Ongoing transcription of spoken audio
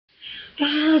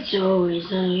That's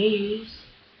always nice.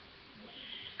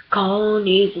 Can't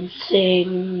even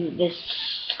sing this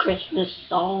Christmas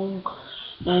song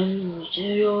and to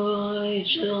your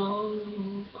age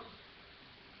long.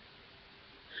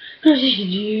 As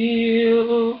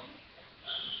you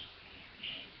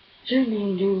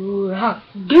turning to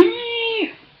happy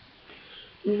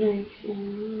you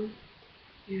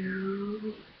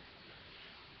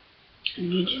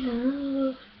need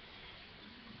to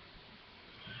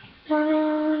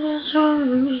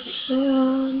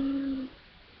sun.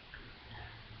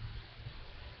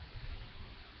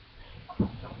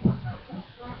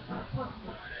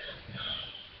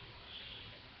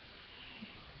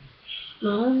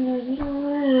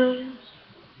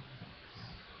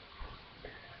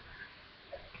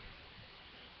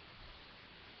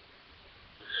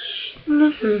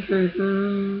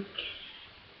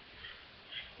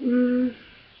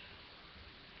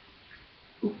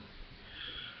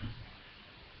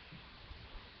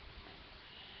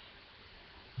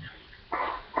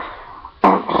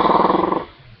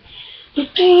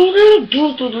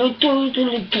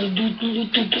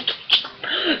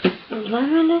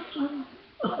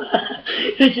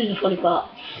 This is the funny part.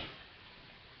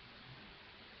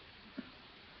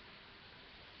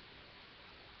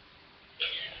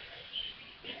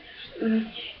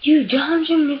 You don't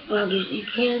me buggers, you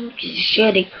can't be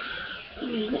shedding.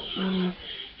 You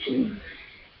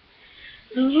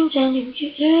can't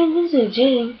be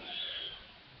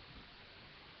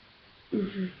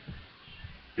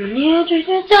near to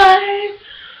the time,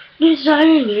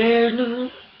 desire,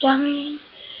 dummy.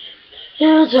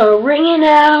 Bells are ringing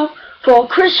out for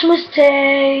Christmas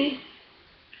Day.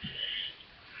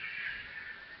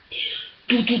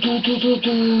 Do do do do do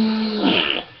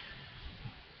do.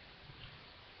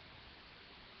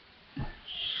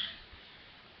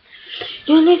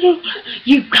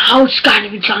 You house gotta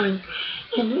be trying.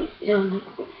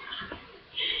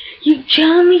 You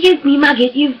tell me you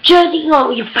maggot, you dirty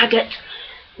little you faggot.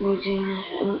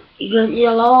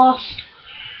 You're lost.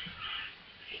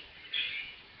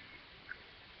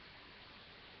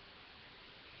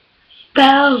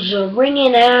 Bells are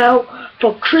ringing out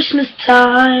for Christmas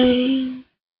time.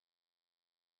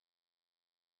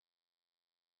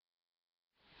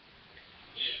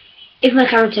 If my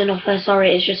camera turned off there,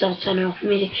 sorry, it's just I was turning off the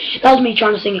music. That was me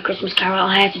trying to sing a Christmas carol.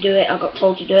 I had to do it. I got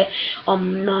told to do it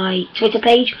on my Twitter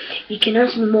page. You can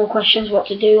ask me more questions what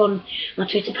to do on my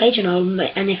Twitter page, and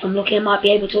if I'm lucky, I might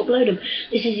be able to upload them.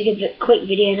 This is a quick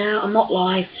video now. I'm not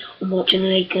live. I'm watching the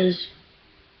Lakers.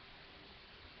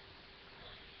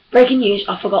 Breaking news,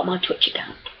 I forgot my Twitch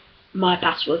account. My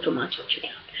password for my Twitch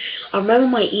account. I remember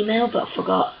my email, but I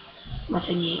forgot my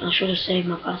thingy. I should have saved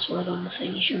my password on the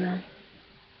thingy, shouldn't I?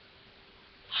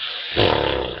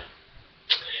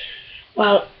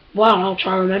 Well, I'll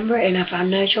try to remember it, and if I have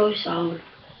no choice, I'll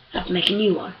have to make a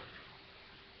new one.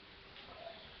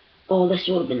 Or this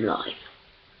would have been live.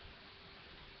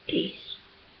 Peace.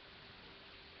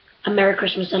 A Merry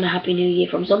Christmas and a Happy New Year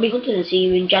from Zombie Hunter, and see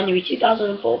you in January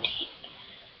 2014.